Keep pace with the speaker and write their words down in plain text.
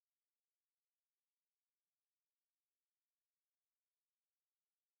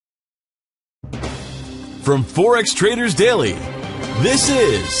From Forex Traders Daily, this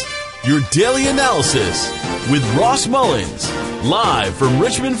is your daily analysis with Ross Mullins, live from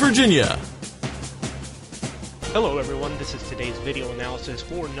Richmond, Virginia. Hello everyone, this is today's video analysis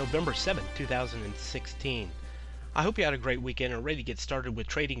for November 7th, 2016. I hope you had a great weekend and are ready to get started with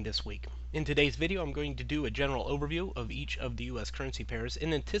trading this week. In today's video, I'm going to do a general overview of each of the U.S. currency pairs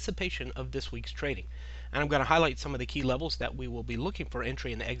in anticipation of this week's trading. And I'm going to highlight some of the key levels that we will be looking for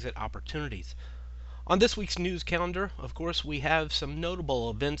entry and exit opportunities. On this week's news calendar, of course, we have some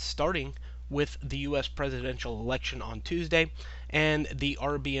notable events starting with the U.S. presidential election on Tuesday and the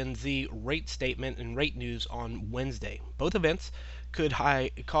RBNZ rate statement and rate news on Wednesday. Both events could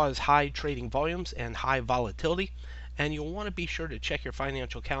cause high trading volumes and high volatility, and you'll want to be sure to check your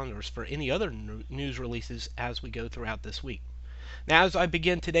financial calendars for any other news releases as we go throughout this week. Now, as I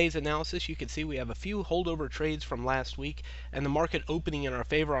begin today's analysis, you can see we have a few holdover trades from last week and the market opening in our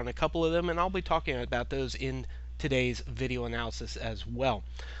favor on a couple of them, and I'll be talking about those in today's video analysis as well.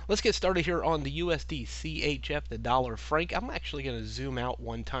 Let's get started here on the USD CHF, the dollar franc. I'm actually going to zoom out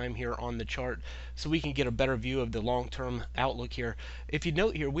one time here on the chart so we can get a better view of the long-term outlook here. If you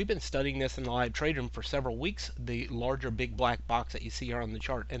note here, we've been studying this in the live trade room for several weeks, the larger big black box that you see here on the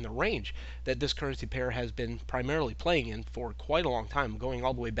chart, and the range that this currency pair has been primarily playing in for quite a long time, going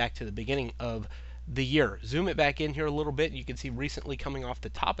all the way back to the beginning of the year. Zoom it back in here a little bit, and you can see recently coming off the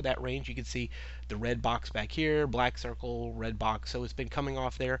top of that range, you can see the red box back here, black circle, red box. So it's been coming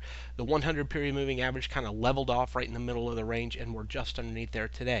off there. The 100 period moving average kind of leveled off right in the middle of the range, and we're just underneath there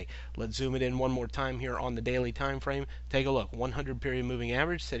today. Let's zoom it in one more time here on the daily time frame. Take a look. 100 period moving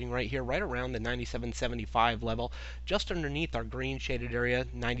average sitting right here, right around the 97.75 level, just underneath our green shaded area,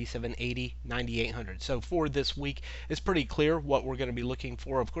 97.80, 9800. So for this week, it's pretty clear what we're going to be looking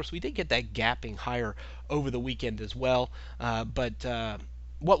for. Of course, we did get that gapping higher over the weekend as well, but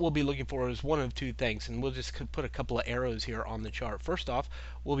what we'll be looking for is one of two things, and we'll just put a couple of arrows here on the chart. First off,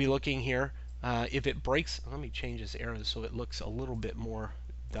 we'll be looking here if it breaks. Let me change this arrow so it looks a little bit more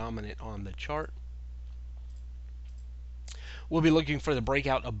dominant on the chart. We'll be looking for the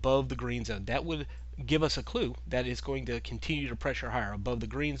breakout above the green zone. That would give us a clue that it's going to continue to pressure higher above the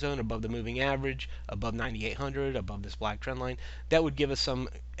green zone, above the moving average, above 9800, above this black trend line. That would give us some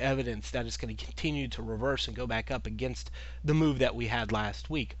evidence that it's going to continue to reverse and go back up against the move that we had last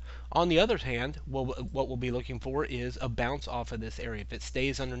week. On the other hand, what we'll be looking for is a bounce off of this area. If it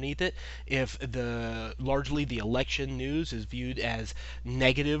stays underneath it, if largely the election news is viewed as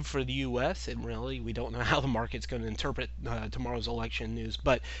negative for the U.S., and really we don't know how the market's going to interpret tomorrow's election news,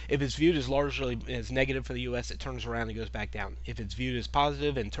 but if it's viewed as largely as negative for the U.S., it turns around and goes back down. If it's viewed as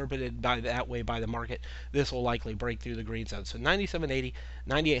positive, interpreted that way by the market, this will likely break through the green zone. So 9780,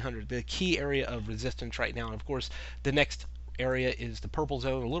 9800, the key area of resistance right now. And of course, the next area is the purple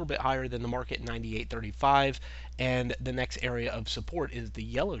zone, a little bit higher than the market, 98.35, and the next area of support is the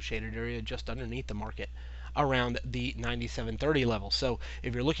yellow shaded area just underneath the market, around the 97.30 level. So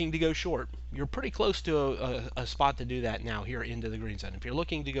if you're looking to go short, you're pretty close to a spot to do that now here into the green zone. If you're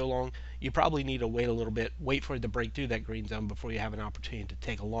looking to go long, you probably need to wait a little bit, wait for it to break through that green zone before you have an opportunity to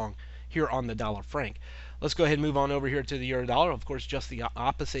take a long here on the dollar franc. Let's go ahead and move on over here to the euro dollar. Of course, just the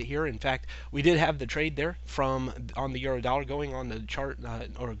opposite here. In fact, we did have the trade there on the euro dollar going on the chart,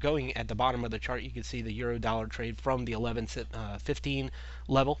 or going at the bottom of the chart. You can see the euro dollar trade from the 11.15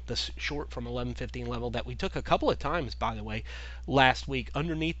 level, the short from 11.15 level that we took a couple of times, by the way, last week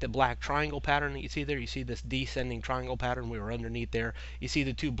underneath the black triangle pattern that you see there. You see this descending triangle pattern. We were underneath there. You see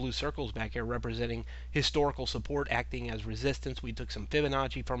the two blue circles back here representing historical support acting as resistance. We took some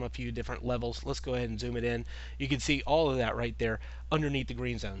Fibonacci from a few different levels. Let's go ahead and zoom it in. You can see all of that right there underneath the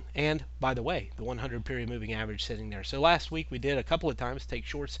green zone. And by the way, the 100 period moving average sitting there. So last week we did a couple of times take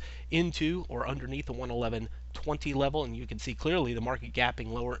shorts into or underneath the 111.20 level, and you can see clearly the market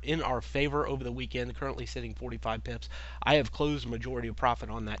gapping lower in our favor over the weekend, currently sitting 45 pips. I have closed the majority of profit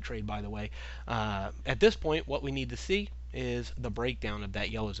on that trade, by the way. At this point, what we need to see is the breakdown of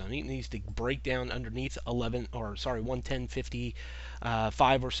that yellow zone. It needs to break down underneath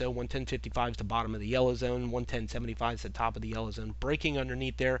 110.55 or so. 110.55 is the bottom of the yellow zone. 110.75 is the top of the yellow zone. Breaking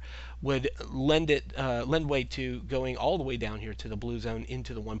underneath there would lend way to going all the way down here to the blue zone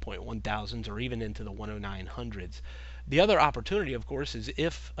into the 1.1000s or even into the 10900s. The other opportunity, of course, is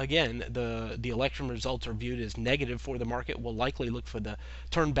if, again, the election results are viewed as negative for the market, we'll likely look for the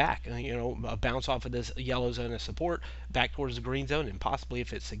turn back, a bounce off of this yellow zone of support back towards the green zone, and possibly,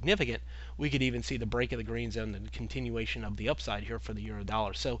 if it's significant, we could even see the break of the green zone and the continuation of the upside here for the euro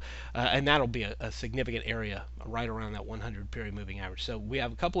dollar. So, and that'll be a significant area right around that 100 period moving average. So we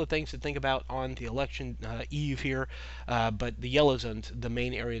have a couple of things to think about on the election eve here, but the yellow zone's the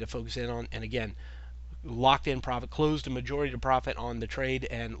main area to focus in on, and again, locked in profit, closed a majority of profit on the trade,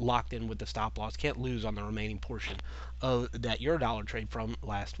 and locked in with the stop loss. Can't lose on the remaining portion of that euro-dollar trade from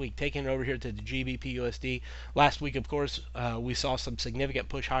last week. Taking it over here to the GBP USD. Last week, of course, we saw some significant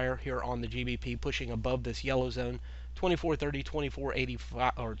push higher here on the GBP, pushing above this yellow zone. 2430,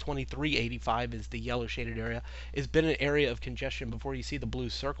 2485, or 2385 is the yellow shaded area. It's been an area of congestion before. You see the blue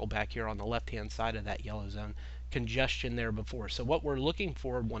circle back here on the left-hand side of that yellow zone. Congestion there before. So what we're looking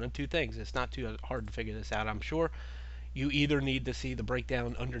for, one of two things. It's not too hard to figure this out, I'm sure. You either need to see the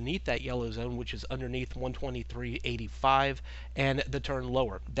breakdown underneath that yellow zone, which is underneath 123.85, and the turn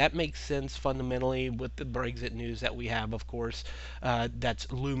lower. That makes sense fundamentally with the Brexit news that we have, of course,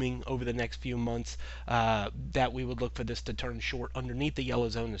 that's looming over the next few months, that we would look for this to turn short underneath the yellow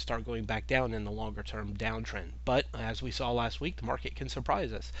zone and start going back down in the longer term downtrend. But as we saw last week, the market can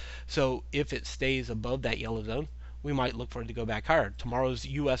surprise us. So if it stays above that yellow zone, we might look for it to go back higher. Tomorrow's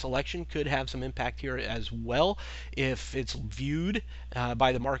U.S. election could have some impact here as well. If it's viewed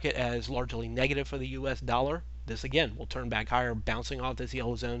by the market as largely negative for the U.S. dollar, this again will turn back higher, bouncing off this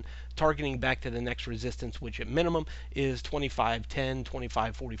yellow zone, targeting back to the next resistance, which at minimum is 25.10,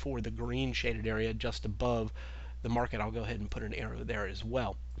 25.44, the green shaded area just above the market. I'll go ahead and put an arrow there as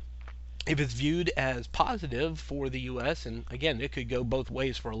well. If it's viewed as positive for the U.S., and again, it could go both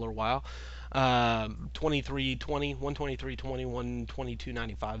ways for a little while, 23.20, 123.20,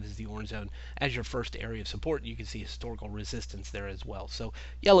 122.95 is the orange zone as your first area of support. You can see historical resistance there as well. So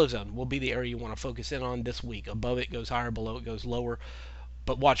yellow zone will be the area you want to focus in on this week. Above it goes higher, below it goes lower,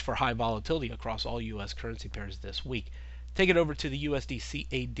 but watch for high volatility across all U.S. currency pairs this week. Take it over to the USD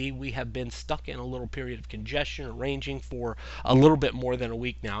CAD. We have been stuck in a little period of congestion, ranging for a little bit more than a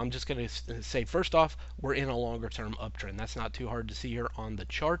week now. I'm just going to say, first off, we're in a longer term uptrend. That's not too hard to see here on the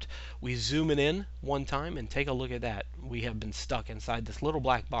chart. We zoom it in one time and take a look at that. We have been stuck inside this little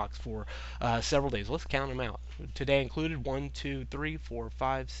black box for several days. Let's count them out. Today included 1, 2, 3, 4,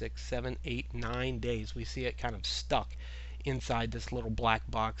 5, 6, 7, 8, 9 days. We see it kind of stuck inside this little black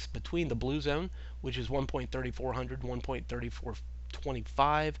box between the blue zone, which is 1.3400,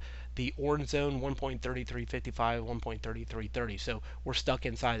 1.3425, the orange zone 1.3355, 1.3330. So we're stuck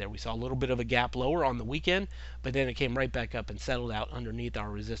inside there. We saw a little bit of a gap lower on the weekend, but then it came right back up and settled out underneath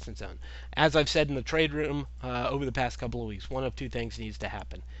our resistance zone. As I've said in the trade room over the past couple of weeks, one of two things needs to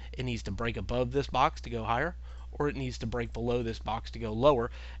happen. It needs to break above this box to go higher, or it needs to break below this box to go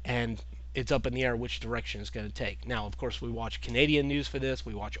lower, and it's up in the air which direction it's going to take. Now, of course, we watch Canadian news for this.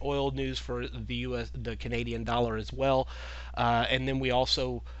 We watch oil news for the Canadian dollar as well. And then we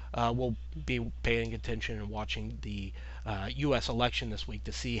also will be paying attention and watching the U.S. election this week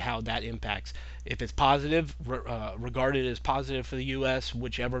to see how that impacts. If it's positive, regarded as positive for the U.S.,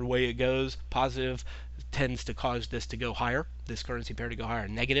 whichever way it goes, positive tends to cause this to go higher, this currency pair to go higher.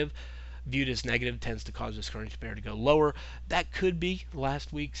 Negative, viewed as negative, tends to cause this currency pair to go lower. That could be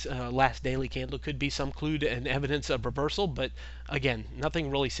last week's last daily candle, could be some clue and evidence of reversal, but again,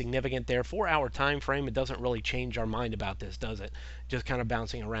 nothing really significant there. 4-hour time frame, it doesn't really change our mind about this, does it? Just kind of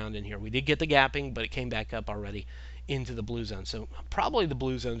bouncing around in here. We did get the gapping, but it came back up already into the blue zone. So probably the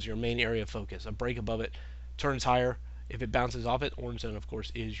blue zone is your main area of focus. A break above it turns higher. If it bounces off it, orange zone, of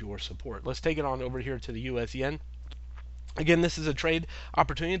course, is your support. Let's take it on over here to the US yen. Again, this is a trade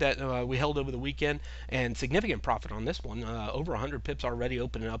opportunity that we held over the weekend, and significant profit on this one. Over 100 pips already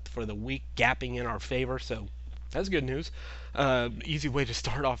opening up for the week, gapping in our favor, so that's good news. Easy way to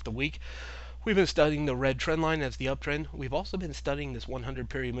start off the week. We've been studying the red trend line as the uptrend. We've also been studying this 100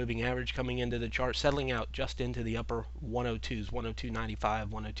 period moving average coming into the chart, settling out just into the upper 102s,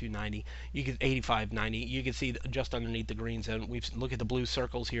 102.95, 102.90. You can 85.90. You can see just underneath the green zone. We've look at the blue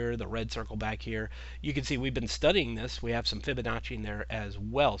circles here, the red circle back here. You can see we've been studying this. We have some Fibonacci in there as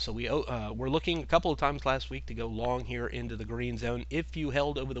well. So we're looking a couple of times last week to go long here into the green zone. If you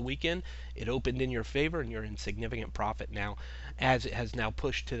held over the weekend, it opened in your favor, and you're in significant profit now, as it has now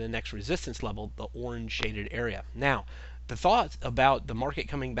pushed to the next resistance level, the orange shaded area. Now, the thoughts about the market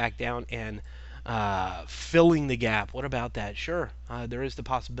coming back down and filling the gap, what about that? Sure, there is the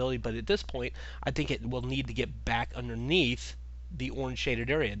possibility, but at this point, I think it will need to get back underneath the orange shaded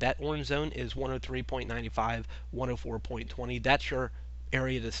area. That orange zone is 103.95, 104.20. That's your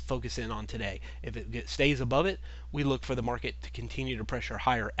area to focus in on today. If it stays above it, we look for the market to continue to pressure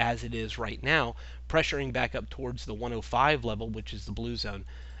higher as it is right now, pressuring back up towards the 105 level, which is the blue zone,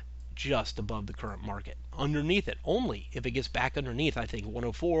 just above the current market. Underneath it, only if it gets back underneath, I think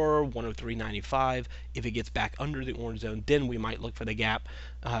 104, 103.95, if it gets back under the orange zone, then we might look for the gap,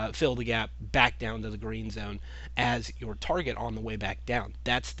 fill the gap back down to the green zone as your target on the way back down.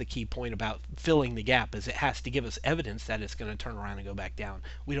 That's the key point about filling the gap, is it has to give us evidence that it's going to turn around and go back down.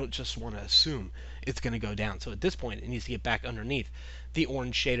 We don't just want to assume it's going to go down. So at this point, it needs to get back underneath the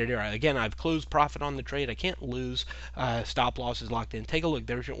orange shaded area. Again, I've closed profit on the trade. I can't lose. Stop loss is locked in. Take a look.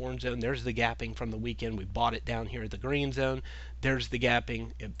 There's your orange zone. There's the gapping from the weekend. We bought it down here at the green zone. There's the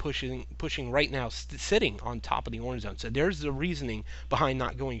gapping and pushing right now, sitting on top of the orange zone. So there's the reasoning behind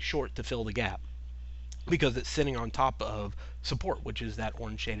not going short to fill the gap, because it's sitting on top of support, which is that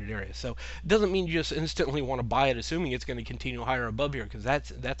orange shaded area. So it doesn't mean you just instantly want to buy it assuming it's going to continue higher above here, because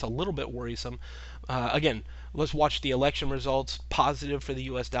that's a little bit worrisome. Again, let's watch the election results. Positive for the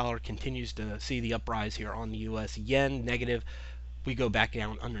US dollar, continues to see the uprise here on the US yen. Negative, we go back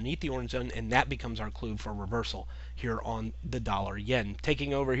down underneath the orange zone, and that becomes our clue for reversal here on the dollar yen.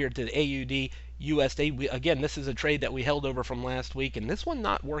 Taking over here to the AUD USD. Again, this is a trade that we held over from last week, and this one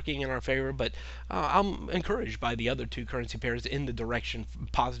not working in our favor, but I'm encouraged by the other two currency pairs in the direction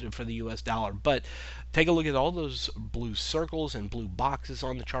positive for the US dollar. But take a look at all those blue circles and blue boxes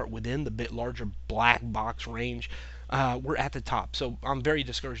on the chart within the bit larger black box range. We're at the top, so I'm very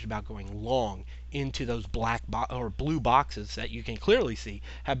discouraged about going long into those black or blue boxes that you can clearly see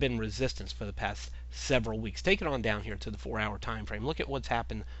have been resistance for the past several weeks. Take it on down here to the 4-hour time frame. Look at what's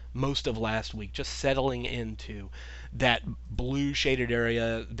happened most of last week, just settling into that blue shaded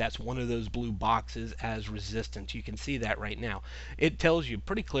area. That's one of those blue boxes as resistance. You can see that right now. It tells you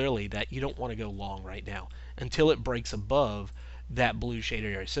pretty clearly that you don't want to go long right now until it breaks above that blue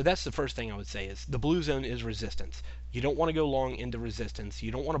shaded area. So that's the first thing I would say, is the blue zone is resistance. You don't want to go long into resistance.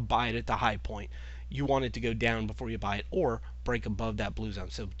 You don't want to buy it at the high point. You want it to go down before you buy it, or break above that blue zone.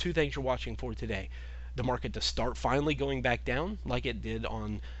 So two things you're watching for today: the market to start finally going back down like it did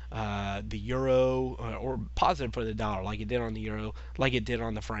on the euro, or positive for the dollar like it did on the euro, like it did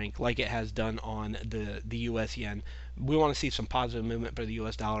on the franc, like it has done on the US yen. We want to see some positive movement for the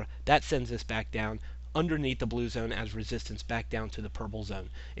US dollar. That sends us back down underneath the blue zone as resistance, back down to the purple zone.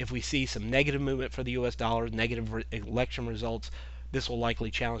 If we see some negative movement for the US dollar, negative election results, this will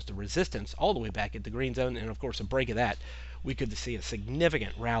likely challenge the resistance all the way back at the green zone, and of course a break of that, we could see a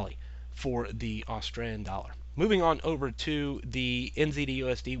significant rally for the Australian dollar. Moving on over to the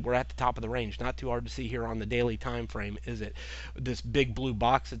NZD/USD, we're at the top of the range. Not too hard to see here on the daily time frame, is it? This big blue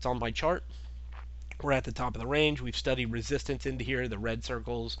box that's on my chart, we're at the top of the range. We've studied resistance into here, the red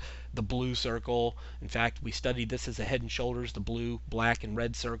circles, the blue circle. In fact, we studied this as a head and shoulders, the blue, black, and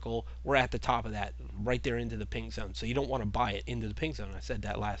red circle. We're at the top of that, right there into the pink zone. So you don't want to buy it into the pink zone. I said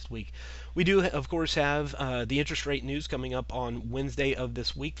that last week. We do, of course, have the interest rate news coming up on Wednesday of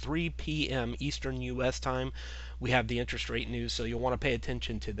this week, 3 p.m. Eastern U.S. time. We have the interest rate news, so you'll want to pay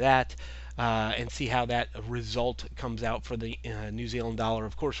attention to that and see how that result comes out for the New Zealand dollar.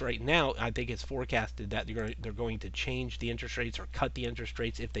 Of course, right now, I think it's forecasted that they're going to change the interest rates or cut the interest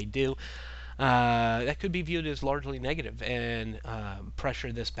rates. If they do, that could be viewed as largely negative and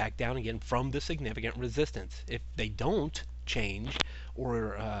pressure this back down again from the significant resistance. If they don't change,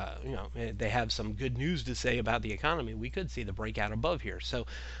 or they have some good news to say about the economy, we could see the breakout above here. So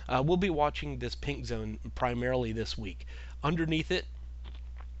we'll be watching this pink zone primarily this week. Underneath it,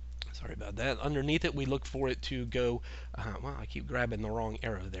 sorry about that, underneath it we look for it to go, well, I keep grabbing the wrong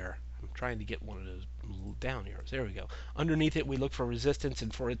arrow there. I'm trying to get one of those down arrows. There we go. Underneath it we look for resistance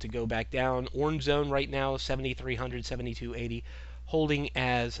and for it to go back down. Orange zone right now, 7,300, 7,280. Holding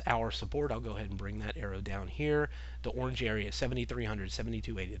as our support. I'll go ahead and bring that arrow down here. The orange area, 7,300,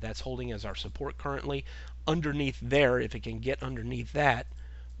 7,280. That's holding as our support currently. Underneath there, if it can get underneath that,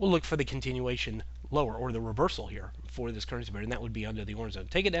 we'll look for the continuation lower, or the reversal here for this currency pair, and that would be under the orange zone.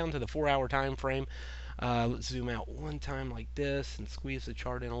 Take it down to the 4-hour time frame. Let's zoom out one time like this and squeeze the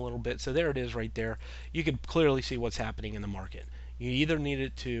chart in a little bit. So there it is right there. You can clearly see what's happening in the market. You either need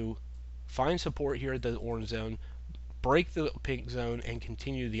it to find support here at the orange zone, break the pink zone, and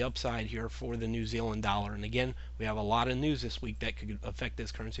continue the upside here for the New Zealand dollar. And again, we have a lot of news this week that could affect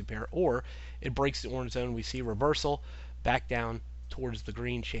this currency pair. Or it breaks the orange zone, we see reversal back down towards the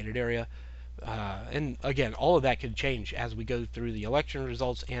green shaded area. And again, all of that could change as we go through the election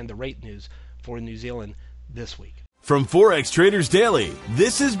results and the rate news for New Zealand this week. From Forex Traders Daily,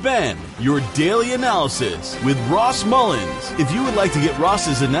 this has been your daily analysis with Ross Mullins. If you would like to get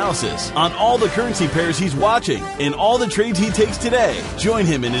Ross's analysis on all the currency pairs he's watching and all the trades he takes today, join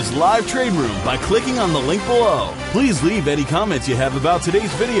him in his live trade room by clicking on the link below. Please leave any comments you have about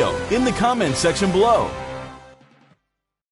today's video in the comments section below.